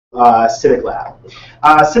CivicLab.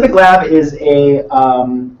 CivicLab is a,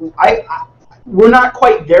 we're not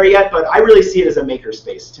quite there yet, but I really see it as a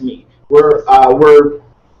makerspace to me. I'll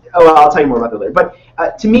tell you more about that later. But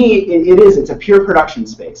to me, it's a pure production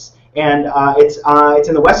space. And it's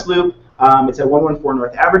in the West Loop. It's at 114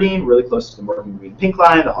 North Aberdeen, really close to the Morgan Green Pink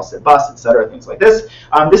Line, the Halstead bus, etc., things like this.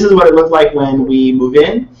 This is what it looked like when we moved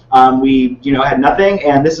in. We had nothing,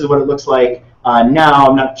 and this is what it looks like now.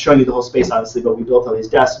 I'm not showing you the whole space, obviously, but we built all these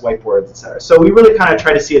desks, whiteboards, etc. So we really kind of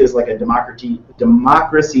try to see it as like a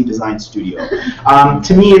democracy design studio.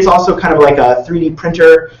 To me, it's also kind of like a 3D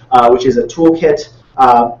printer, which is a toolkit.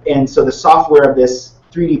 And so the software of this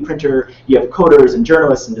 3D printer, you have coders and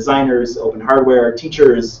journalists and designers, open hardware,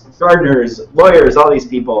 teachers, gardeners, lawyers, all these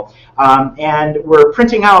people. And we're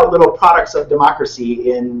printing out little products of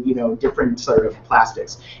democracy in different sort of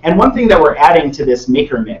plastics. And one thing that we're adding to this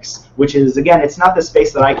maker mix, which is, again, it's not the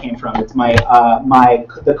space that I came from. It's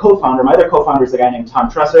the co-founder. My other co-founder is a guy named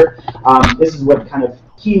Tom Trusser. This is what kind of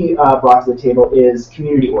he brought to the table is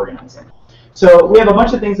community organizing. So we have a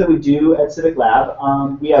bunch of things that we do at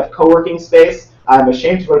CivicLab. We have co-working space. I'm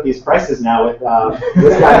ashamed to put these prices now with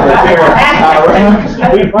this guy right here.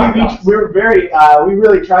 We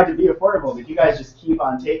really tried to be affordable, but you guys just keep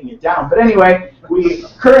on taking it down. But anyway,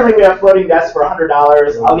 currently we have floating desks for $100.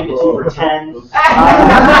 I'll give it to you for $10.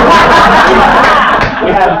 We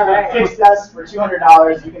have fixed desks for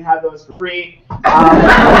 $200. You can have those for free. We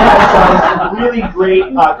have some really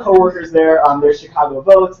great co-workers there. There's Chicago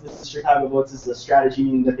Votes. This is Chicago Votes. This is a strategy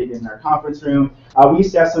meeting that they did in our conference room. We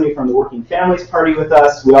used to have somebody from the Working Families Party with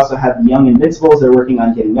us. We also have the Young Invincibles. They're working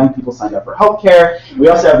on getting young people signed up for healthcare. We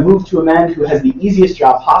also have Move to Amend, who has the easiest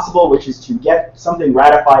job possible, which is to get something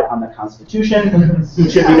ratified on the Constitution.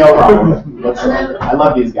 It should be no problem whatsoever. I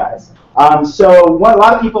love these guys. So what a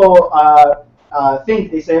lot of people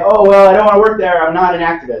think, they say, oh, well, I don't want to work there. I'm not an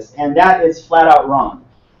activist. And that is flat out wrong.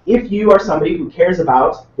 If you are somebody who cares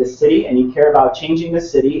about this city and you care about changing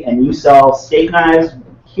this city and you sell steak knives,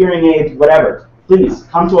 hearing aids, whatever, please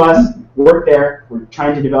come to us, work there. We're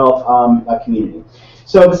trying to develop a community.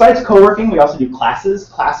 So besides co-working, we also do classes.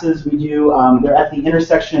 Classes we do, they're at the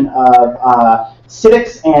intersection of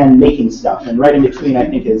civics and making stuff. And right in between, I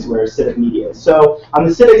think, is where civic media is. So on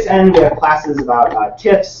the civics end, we have classes about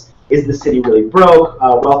TIFs. Is the city really broke?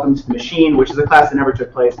 Welcome to the Machine, which is a class that never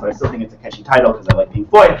took place, but I still think it's a catchy title because I like Pink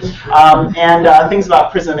Floyd. And things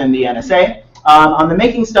about PRISM and the NSA. On the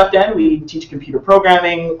making stuff end, we teach computer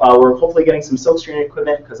programming. We're hopefully getting some silkscreening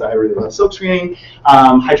equipment because I really love silkscreening.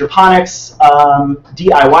 Hydroponics,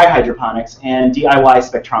 DIY hydroponics, and DIY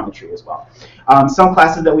spectrometry as well. Some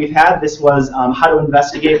classes that we've had, this was how to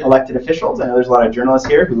investigate elected officials. I know there's a lot of journalists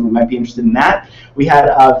here who might be interested in that. We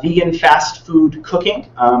had vegan fast food cooking.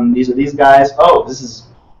 These are these guys. Oh, this is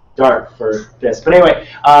dark for this. But anyway,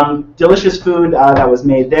 delicious food that was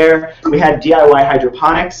made there. We had DIY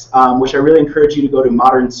hydroponics, which I really encourage you to go to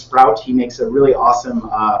Modern Sprout. He makes a really awesome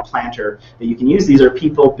planter that you can use. These are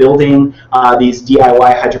people building these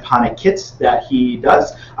DIY hydroponic kits that he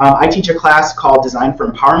does. I teach a class called Design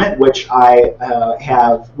for Empowerment, which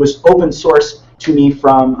was open source to me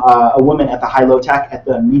from a woman at the High-Low Tech at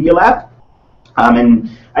the Media Lab. And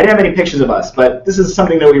I didn't have any pictures of us, but this is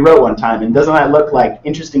something that we wrote one time, and doesn't that look like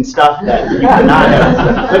interesting stuff that you cannot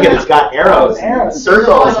have? Look at it, it's got arrows and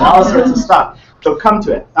circles and all sorts of stuff. So come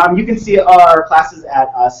to it. You can see our classes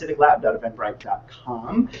at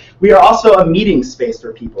civiclab.eventbrite.com. We are also a meeting space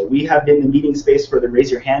for people. We have been the meeting space for the Raise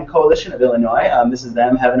Your Hand Coalition of Illinois. This is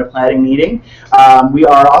them having a planning meeting. We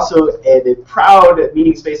are also the proud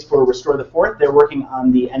meeting space for Restore the Fourth. They're working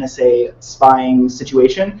on the NSA spying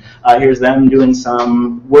situation. Here's them doing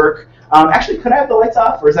some work. Actually, could I have the lights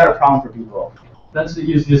off, or is that a problem for people? That's the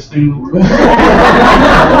easiest thing. All right,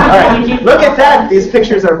 look at that. These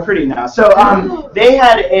pictures are pretty now. So they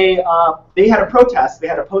had a protest. They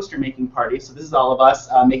had a poster making party. So this is all of us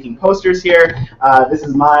making posters here. This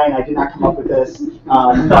is mine. I did not come up with this,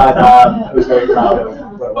 but I was very proud of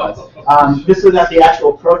what it was. This was at the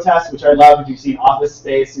actual protest, which I love. If you've seen Office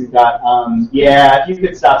Space, we've got, yeah, if you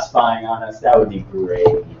could stop spying on us, that would be great.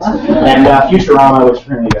 And Futurama, which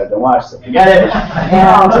apparently you guys don't watch, so forget it.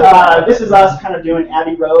 And this is us kind of doing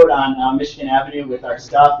Abbey Road on Michigan Avenue with our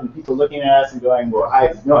stuff, and people looking at us and going, well, I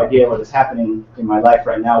have no idea what is happening in my life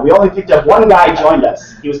right now. We only picked up one guy joined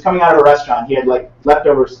us. He was coming out of a restaurant. He had like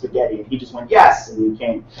leftover spaghetti, and he just went, yes, and he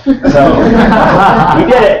came. So we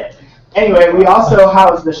did it. Anyway, we also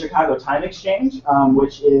house the Chicago Time Exchange,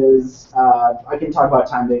 which is, I can talk about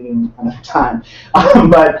time taking another time,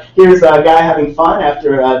 but here's a guy having fun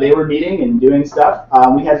after they were meeting and doing stuff.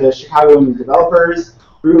 We had the Chicago Women Developers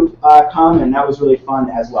group come, and that was really fun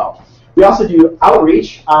as well. We also do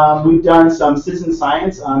outreach. We've done some citizen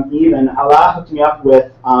science. Eve and Allah hooked me up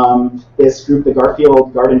with this group, the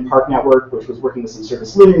Garfield Garden Park Network, which was working with some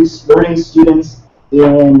service learning students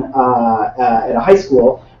in at a high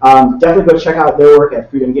school. Definitely go check out their work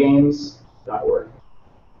at foodandgames.org.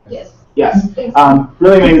 Yes. Yes,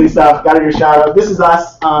 really amazing stuff. Got to do a shout out. This is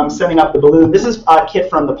us setting up the balloon. This is a kit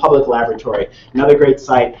from the Public Laboratory, another great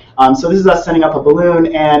site. So this is us setting up a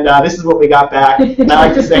balloon, and this is what we got back. And I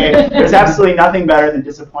like to say, there's absolutely nothing better than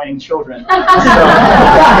disappointing children. So,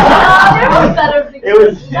 it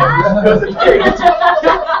was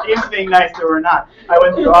Eve's being nice, there were not. I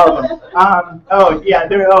went through all of them. Oh yeah,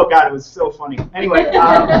 oh god, it was so funny. Anyway,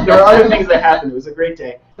 there were other things that happened. It was a great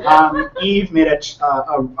day. Eve made a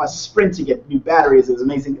sprint to get new batteries. It was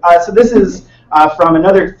amazing. So this is from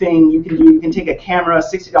another thing you can do. You can take a camera, a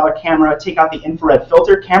 $60 camera, take out the infrared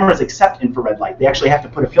filter. Cameras accept infrared light. They actually have to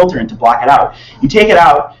put a filter in to block it out. You take it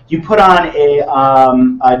out, you put on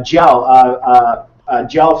a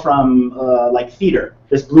gel from like theater,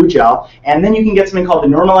 this blue gel, and then you can get something called the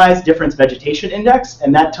Normalized Difference Vegetation Index,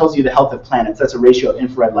 and that tells you the health of planets. That's a ratio of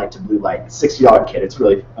infrared light to blue light. $60 kit. It's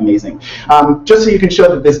really amazing. Just so you can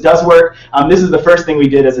show that this does work, this is the first thing we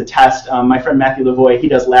did as a test. My friend Matthew Lavoie, he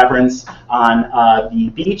does labyrinths on the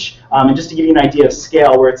beach, and just to give you an idea of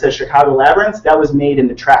scale, where it says Chicago Labyrinths, that was made in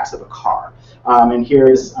the tracks of a car. And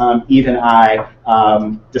here's Eve and I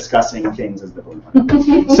discussing things as the balloon went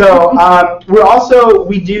up. So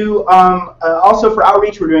we do also for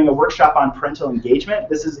outreach, we're doing a workshop on parental engagement.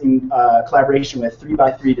 This is in collaboration with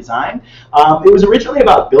 3x3 Design. It was originally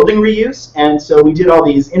about building reuse, and so we did all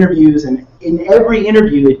these interviews, and in every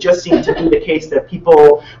interview, it just seemed to be the case that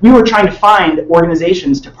we were trying to find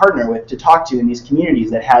organizations to partner with, to talk to in these communities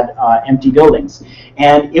that had empty buildings.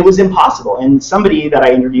 And it was impossible. And somebody that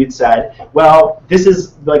I interviewed said, well, this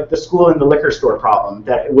is like the school and the liquor store problem,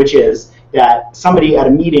 which is that somebody at a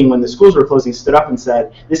meeting when the schools were closing stood up and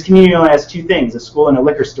said, this community only has two things, a school and a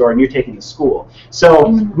liquor store, and you're taking the school. So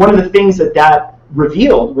one of the things that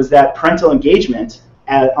revealed was that parental engagement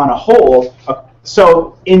on a whole,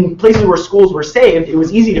 so in places where schools were saved, it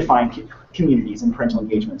was easy to find communities and parental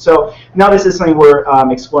engagement. So now this is something we're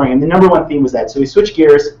exploring, and the number one theme was that. So we switched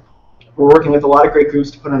gears. We're working with a lot of great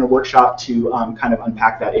groups to put on a workshop to kind of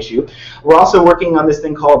unpack that issue. We're also working on this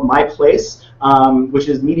thing called My Place, which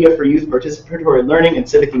is Media for Youth Participatory Learning and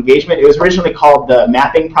Civic Engagement. It was originally called the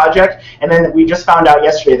Mapping Project, and then we just found out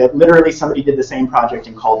yesterday that literally somebody did the same project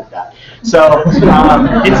and called it that. So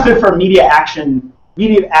it stood for Media Action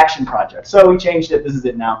Project. So we changed it. This is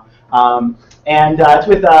it now. And it's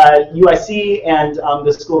with UIC and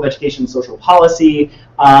the School of Education and Social Policy.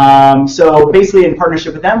 So basically in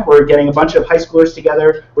partnership with them, we're getting a bunch of high schoolers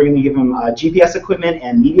together. We're going to give them GPS equipment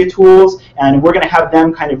and media tools, and we're going to have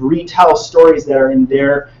them kind of retell stories that are in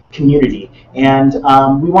their community. And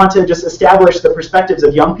we want to just establish the perspectives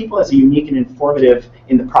of young people as a unique and informative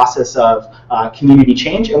in the process of community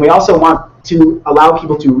change. And we also want to allow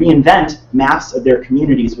people to reinvent maps of their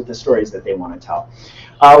communities with the stories that they want to tell.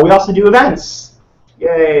 We also do events.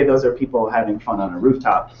 Yay, those are people having fun on a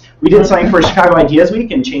rooftop. We did something for Chicago Ideas Week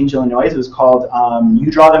in Change, Illinois. It was called You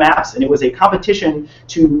Draw the Maps, and it was a competition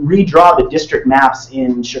to redraw the district maps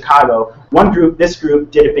in Chicago. One group, this group,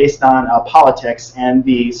 did it based on politics, and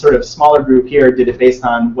the sort of smaller group here did it based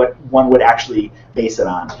on what one would actually base it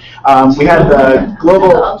on. We had the global...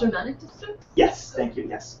 The aldermanic district? Yes, thank you,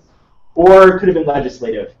 yes. Or it could have been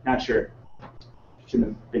legislative, not sure. Shouldn't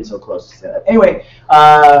have been so close to say that. Anyway,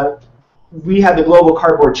 we had the Global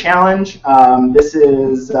Cardboard Challenge. This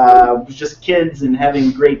is just kids and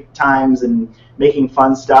having great times and making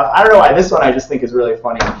fun stuff. I don't know why. This one I just think is really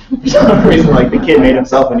funny. For some reason, like the kid made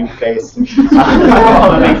himself a new face. All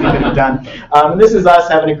the things he could have done. This is us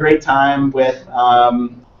having a great time with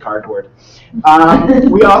cardboard.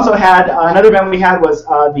 We also had, another event we had was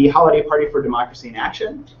the Holiday Party for Democracy in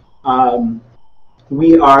Action.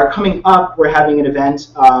 We are coming up, we're having an event,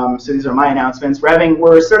 so these are my announcements.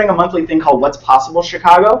 We're starting a monthly thing called What's Possible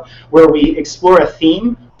Chicago, where we explore a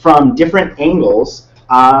theme from different angles.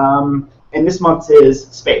 And this month is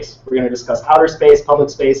space. We're going to discuss outer space, public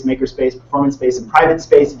space, maker space, performance space, and private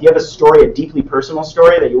space. If you have a story, a deeply personal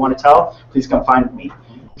story that you want to tell, please come find me.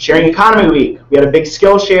 Sharing Economy Week. We had a big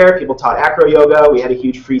skill share. People taught acro yoga. We had a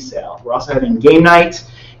huge free sale. We're also having game night.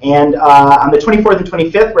 And on the 24th and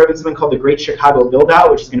 25th, we're having something called the Great Chicago Build-Out,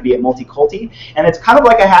 which is going to be at Multiculti. And it's kind of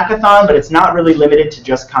like a hackathon, but it's not really limited to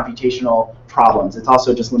just computational problems. It's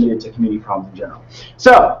also just limited to community problems in general.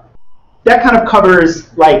 So that kind of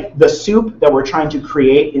covers like the soup that we're trying to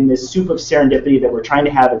create in this soup of serendipity that we're trying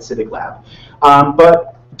to have at CivicLab.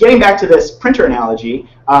 But getting back to this printer analogy,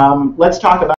 let's talk about